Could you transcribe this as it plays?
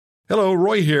Hello,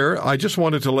 Roy here. I just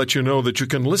wanted to let you know that you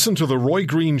can listen to The Roy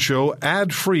Green Show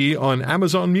ad-free on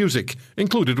Amazon Music,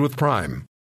 included with Prime.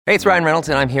 Hey, it's Ryan Reynolds,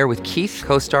 and I'm here with Keith,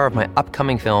 co-star of my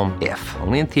upcoming film, If,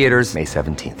 only in theaters May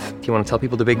 17th. Do you want to tell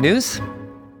people the big news?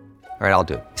 All right, I'll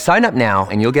do it. Sign up now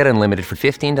and you'll get unlimited for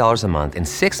 $15 a month and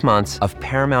 6 months of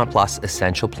Paramount Plus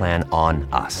Essential Plan on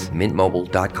us.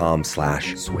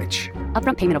 MintMobile.com/switch.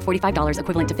 Upfront payment of $45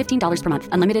 equivalent to $15 per month.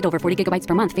 Unlimited over 40 gigabytes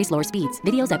per month. Face lower speeds.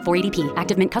 Videos at 480p.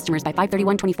 Active Mint customers by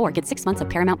 531.24 get 6 months of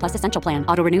Paramount Plus Essential Plan.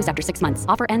 Auto renews after 6 months.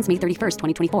 Offer ends May 31st,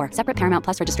 2024. Separate Paramount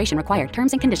Plus registration required.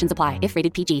 Terms and conditions apply if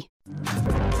rated PG.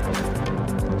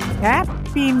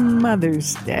 Happy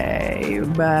Mother's Day,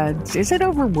 but is it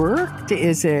overworked?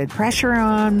 Is it pressure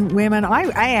on women?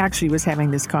 I actually was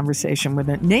having this conversation with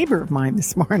a neighbor of mine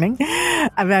this morning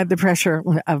about the pressure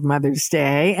of Mother's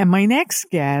Day. And my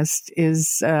next guest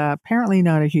is apparently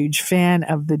not a huge fan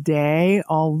of the day,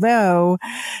 although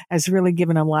has really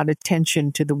given a lot of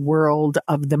attention to the world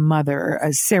of the mother.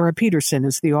 Sara Peterson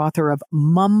is the author of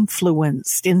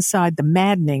Momfluencers, Inside the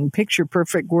Maddening,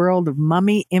 Picture-Perfect World of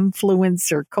Mummy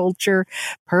Influencer Culture.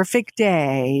 Perfect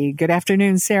day. Good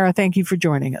afternoon, Sara. Thank you for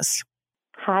joining us.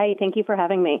 Hi, thank you for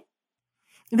having me.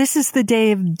 This is the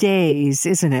day of days,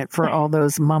 isn't it, for all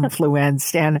those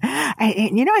momfluenced? And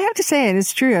I have to say, it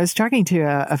is true. I was talking to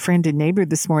a friend and neighbor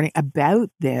this morning about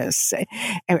this.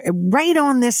 Right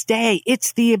on this day,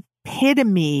 it's the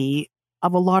epitome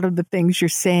of a lot of the things you're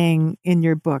saying in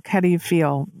your book. How do you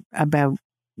feel about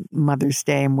Mother's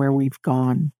Day and where we've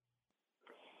gone?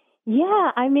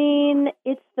 Yeah, I mean,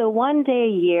 it's the one day a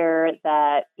year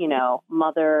that,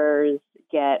 mothers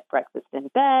get breakfast in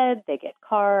bed, they get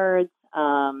cards,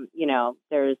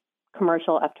 there's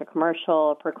commercial after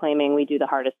commercial proclaiming we do the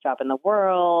hardest job in the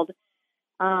world.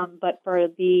 But for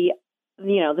the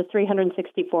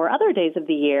 364 other days of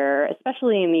the year,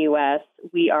 especially in the U.S.,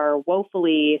 we are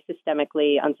woefully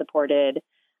systemically unsupported.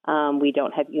 We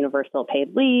don't have universal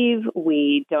paid leave.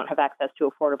 We don't have access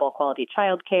to affordable quality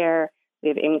childcare. We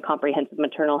have incomprehensive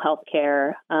maternal health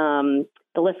care. The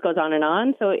list goes on and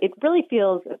on. So it really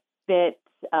feels a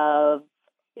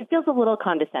little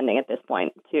condescending at this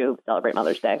point to celebrate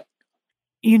Mother's Day.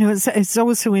 It's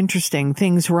always so interesting.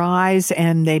 Things rise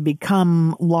and they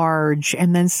become large,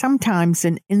 and then sometimes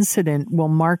an incident will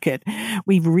mark it.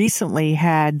 We've recently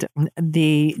had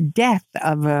the death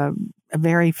of a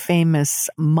very famous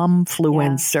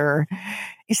momfluencer. Yeah.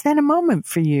 Is that a moment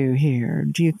for you here,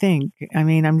 do you think? I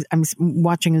mean, I'm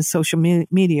watching in social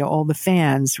media, all the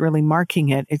fans really marking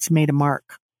it. It's made a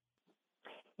mark.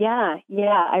 Yeah.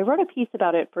 I wrote a piece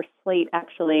about it for Slate,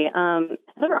 actually.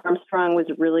 Heather Armstrong was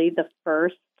really the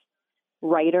first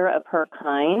writer of her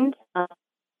kind.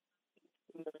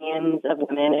 Millions of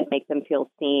women and make them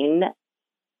feel seen.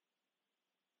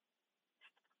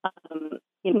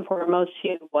 And foremost,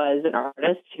 she was an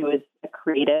artist. She was a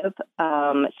creative.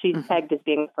 She's pegged as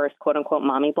being the first quote-unquote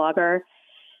mommy blogger.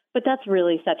 But that's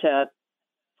really such a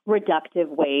reductive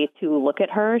way to look at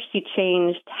her. She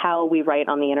changed how we write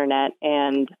on the internet.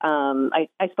 And I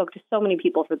spoke to so many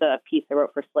people for the piece I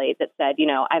wrote for Slate that said,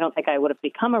 I don't think I would have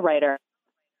become a writer,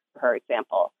 for her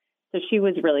example. So she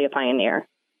was really a pioneer.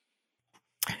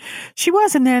 She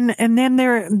was, and then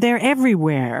they're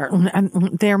everywhere.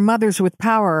 They're mothers with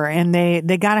power, and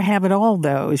they got to have it all,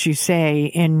 though, as you say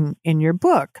in your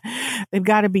book. They've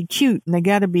got to be cute, and they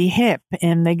got to be hip,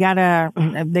 and they got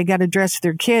to dress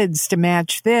their kids to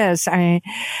match this.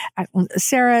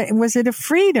 Sara, was it a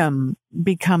freedom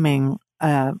becoming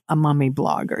a mommy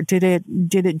blogger? Did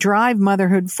it drive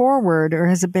motherhood forward, or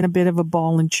has it been a bit of a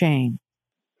ball and chain?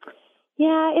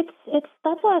 Yeah,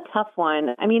 that's a tough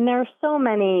one. I mean, there are so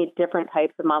many different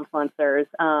types of momfluencers.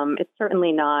 It's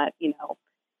certainly not,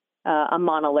 a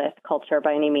monolith culture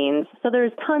by any means. So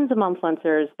there's tons of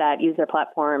momfluencers that use their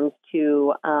platforms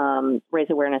to raise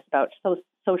awareness about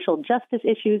social justice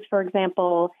issues, for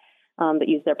example, that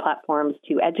use their platforms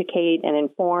to educate and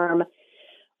inform.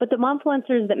 But the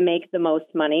momfluencers that make the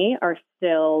most money are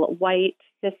still white,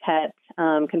 cishet,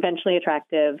 conventionally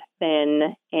attractive,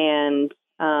 thin, and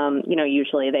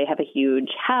usually they have a huge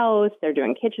house, they're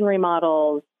doing kitchen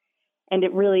remodels, and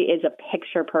it really is a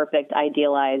picture-perfect,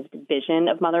 idealized vision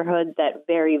of motherhood that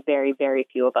very, very, very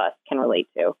few of us can relate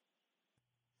to.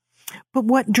 But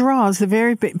what draws the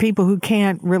very people who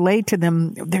can't relate to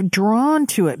them, they're drawn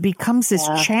to it, becomes this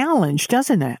challenge,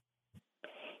 doesn't it?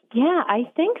 Yeah, I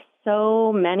think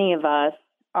so many of us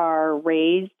are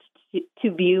raised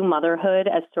to view motherhood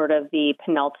as sort of the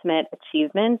penultimate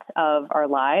achievement of our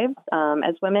lives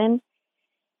as women.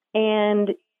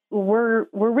 And we're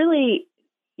really,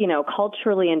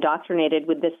 culturally indoctrinated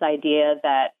with this idea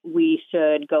that we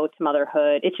should go to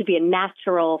motherhood. It should be a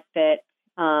natural fit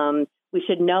We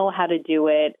should know how to do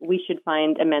it. We should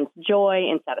find immense joy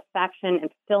and satisfaction and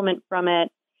fulfillment from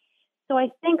it. So I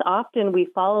think often we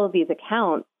follow these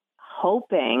accounts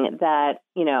hoping that,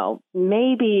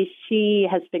 maybe she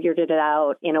has figured it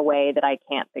out in a way that I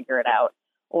can't figure it out.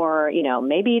 Or,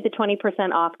 maybe the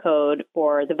 20% off code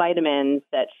for the vitamins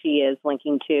that she is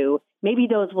linking to, maybe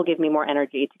those will give me more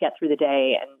energy to get through the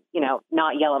day and,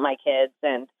 not yell at my kids.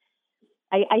 And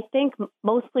I think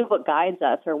mostly what guides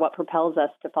us or what propels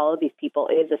us to follow these people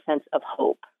is a sense of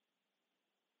hope.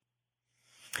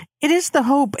 It is the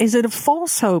hope. Is it a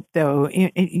false hope, though?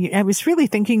 I was really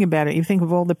thinking about it. You think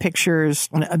of all the pictures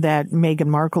that Meghan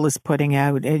Markle is putting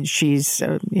out, and she's,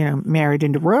 married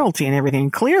into royalty and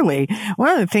everything. Clearly,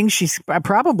 one of the things she's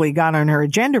probably got on her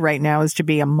agenda right now is to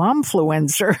be a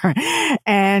momfluencer.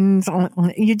 And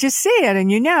you just see it,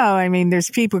 and there's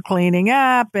people cleaning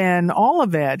up and all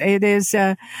of it. It's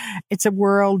a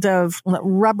world of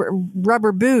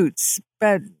rubber boots,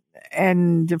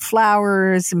 and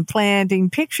flowers and planting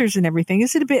pictures and everything.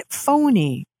 Is it a bit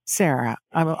phony, Sara?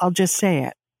 I'll just say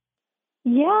it.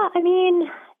 Yeah,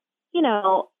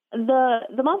 the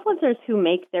momfluencers who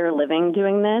make their living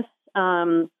doing this,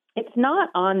 it's not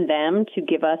on them to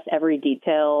give us every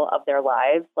detail of their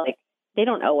lives. Like, they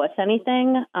don't owe us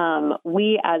anything.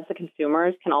 We, as the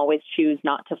consumers, can always choose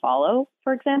not to follow,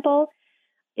 for example,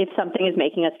 if something is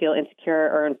making us feel insecure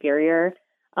or inferior.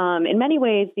 In many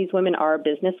ways, these women are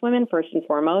business women, first and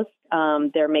foremost.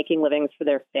 They're making livings for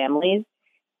their families.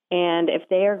 And if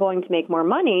they are going to make more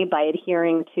money by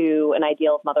adhering to an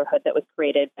ideal of motherhood that was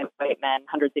created by white men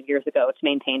hundreds of years ago to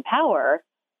maintain power,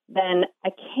 then I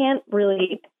can't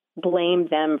really blame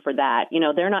them for that.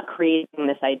 They're not creating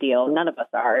this ideal. None of us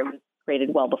are. It was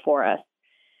created well before us.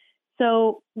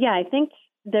 So, yeah, I think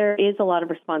there is a lot of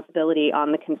responsibility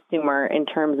on the consumer in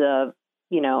terms of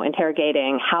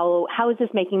interrogating how is this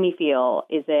making me feel?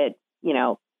 Is it,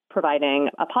 providing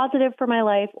a positive for my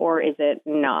life, or is it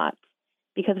not?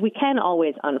 Because we can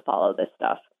always unfollow this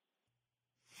stuff.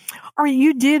 All right,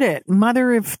 you did it.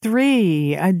 Mother of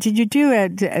three. Did you do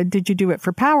it? Did you do it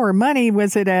for power, money?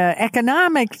 Was it an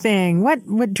economic thing?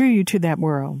 What drew you to that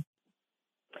world?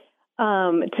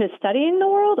 To study in the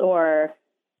world, or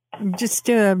just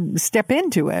to step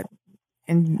into it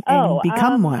and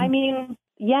become one?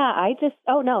 Yeah,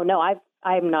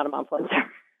 I'm not a momfluencer.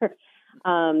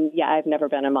 I've never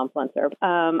been a momfluencer.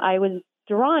 I was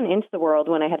drawn into the world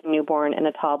when I had a newborn and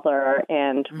a toddler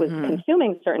and was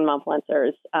consuming certain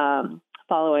momfluencers,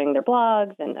 following their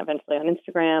blogs and eventually on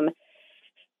Instagram.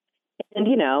 And,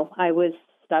 I was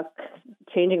stuck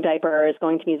changing diapers,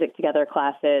 going to music together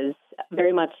classes,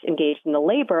 very much engaged in the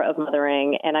labor of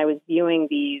mothering. And I was viewing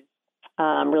these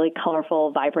really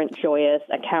colorful, vibrant, joyous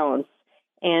accounts.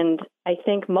 And I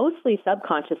think mostly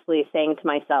subconsciously saying to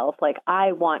myself, like,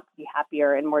 I want to be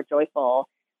happier and more joyful.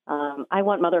 I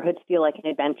want motherhood to feel like an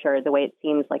adventure the way it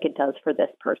seems like it does for this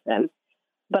person.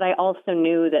 But I also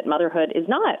knew that motherhood is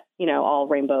not, all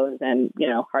rainbows and,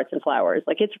 hearts and flowers.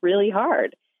 Like, it's really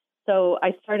hard. So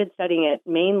I started studying it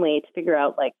mainly to figure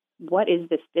out, like, what is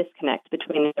this disconnect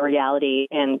between the reality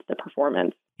and the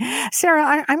performance?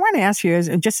 Sara, I want to ask you,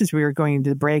 just as we were going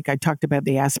into the break, I talked about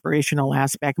the aspirational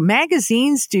aspect.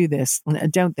 Magazines do this,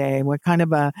 don't they? What kind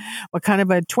of a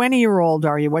 20-year-old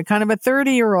are you? What kind of a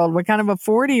 30-year-old? What kind of a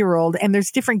 40-year-old? And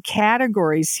there's different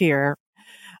categories here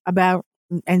about,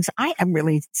 and so I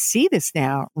really see this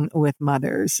now with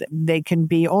mothers. They can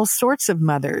be all sorts of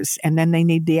mothers, and then they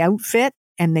need the outfit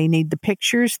and they need the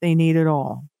pictures. They need it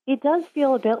all. It does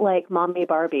feel a bit like Mommy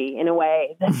Barbie in a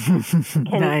way that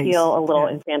can feel a little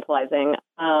infantilizing.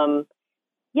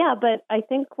 But I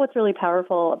think what's really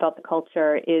powerful about the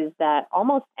culture is that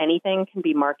almost anything can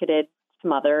be marketed to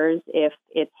mothers if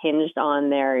it's hinged on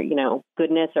their,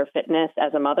 goodness or fitness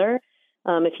as a mother.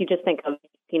 If you just think of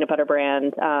peanut butter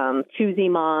brand, Choosy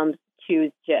Moms,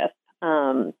 Choose Jif.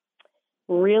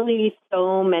 Really,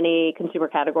 so many consumer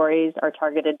categories are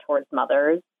targeted towards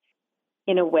mothers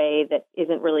in a way that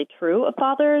isn't really true of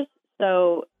fathers.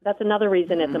 So that's another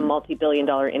reason it's a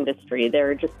multi-billion-dollar industry. There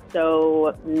are just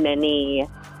so many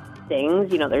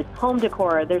things. There's home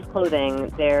decor, there's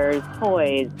clothing, there's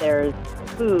toys, there's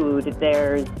food,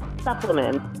 there's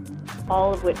supplements,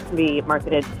 all of which can be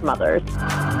marketed to mothers.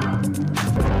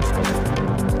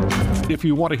 If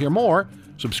you want to hear more,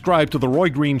 subscribe to The Roy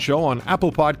Green Show on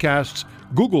Apple Podcasts,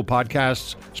 Google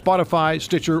Podcasts, Spotify,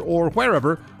 Stitcher, or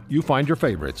wherever you find your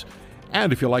favorites.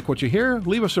 And if you like what you hear,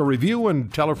 leave us a review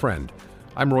and tell a friend.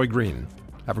 I'm Roy Green.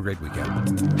 Have a great weekend.